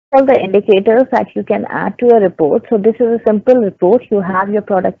all the indicators that you can add to a report. So this is a simple report. You have your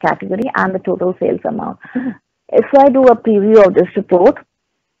product category and the total sales amount. If I do a preview of this report,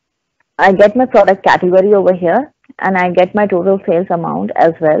 I get my product category over here and I get my total sales amount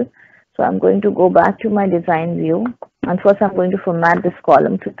as well. So I'm going to go back to my design view, and first I'm going to format this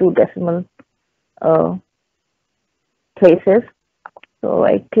column to 2 decimal places. So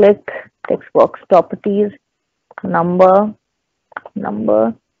I click text box properties, number,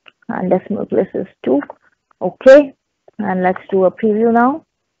 and decimal places 2. Okay, and let's do a preview now.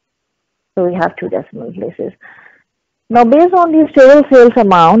 So we have 2 decimal places. Now, based on these total sales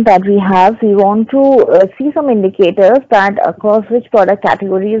amount that we have, we want to see some indicators that across which product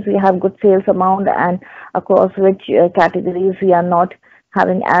categories we have good sales amount and across which categories we are not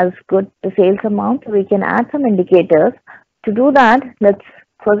having as good the sales amount. We can add some indicators. To do that, let's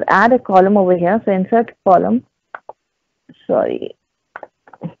first add a column over here. So insert column. Sorry,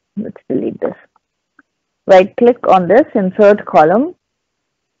 let's delete this. Right click on this, insert column,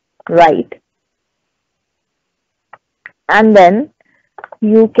 right. And then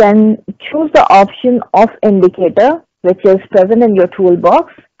you can choose the option of indicator, which is present in your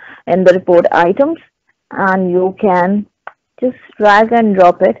toolbox in the report items, and you can just drag and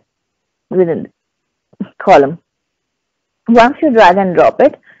drop it within the column. Once you drag and drop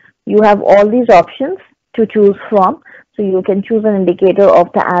it, you have all these options to choose from. So you can choose an indicator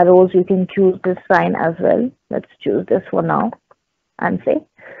of the arrows. You can choose this sign as well. Let's choose this for now and say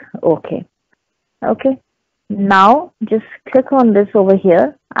okay. Okay. Now just click on this over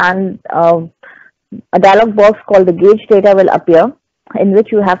here, and a dialog box called the gauge data will appear, in which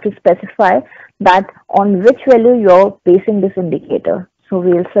you have to specify that on which value you're basing this indicator. So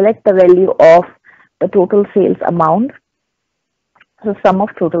we'll select the value of the total sales amount. So sum of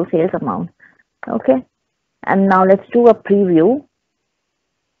total sales amount. Okay. And now let's do a preview.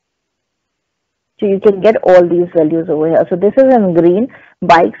 So you can get all these values over here. So this is in green.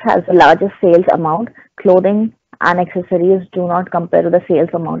 Bikes has the largest sales amount. Clothing and accessories do not compare to the sales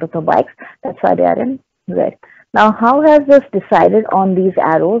amount of the bikes. That's why they are in red. Now, how has this decided on these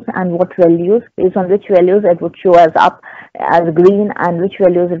arrows and what values? Based on which values it would show as up as green and which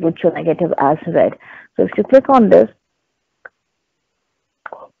values it would show negative as red. So if you click on this,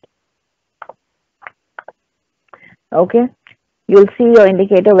 okay, you'll see your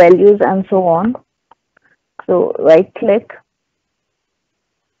indicator values and so on. So right click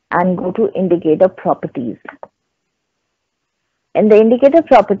and go to indicator properties. In the indicator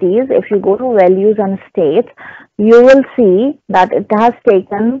properties, if you go to values and states, you will see that it has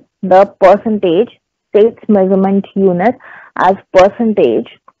taken the percentage, states measurement unit as percentage.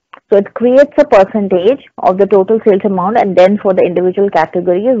 So it creates a percentage of the total sales amount, and then for the individual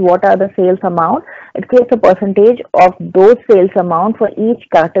categories, what are the sales amount? It creates a percentage of those sales amount for each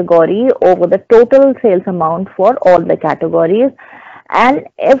category over the total sales amount for all the categories. And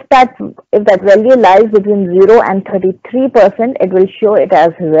if that value lies between 0 and 33%, it will show it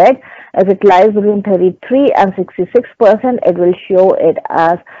as red. If it lies between 33 and 66%, it will show it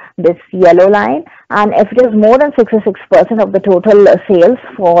as this yellow line. And if it is more than 66% of the total sales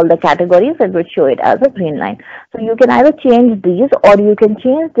for all the categories, it will show it as a green line. So you can either change these, or you can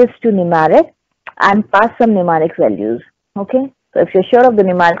change this to numeric and pass some numeric values. Okay. So if you're sure of the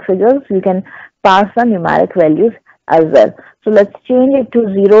numeric figures, you can pass the numeric values as well. So let's change it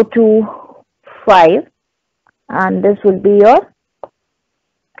to 0 to 5, and this would be your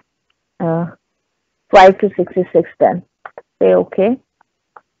 5 to 66 then. Say okay.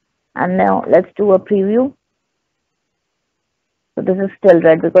 And now let's do a preview. So this is still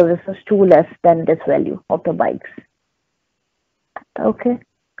red because this is 2 less than this value of the bikes. Okay.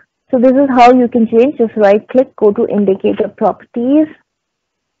 So this is how you can change. Just right click, go to indicator properties,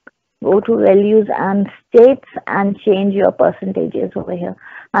 go to values and states, and change your percentages over here.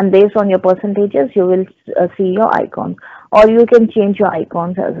 And based on your percentages, you will see your icons. Or you can change your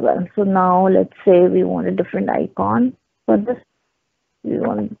icons as well. So now let's say we want a different icon for this. We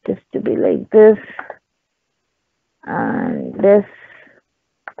want this to be like this and this.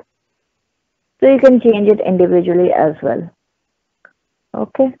 So you can change it individually as well.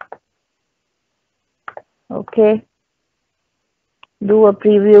 Okay. Okay. Do a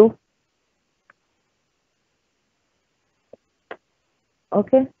preview.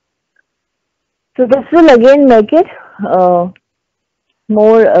 Okay. So this will again make it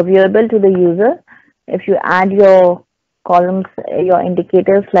more viewable to the user if you add your columns, your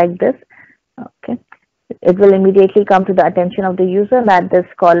indicators like this. Okay. It will immediately come to the attention of the user that this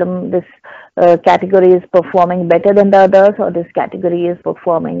column, this category is performing better than the others, or this category is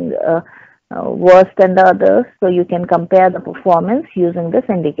performing worse than the others. So you can compare the performance using this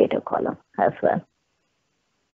indicator column as well.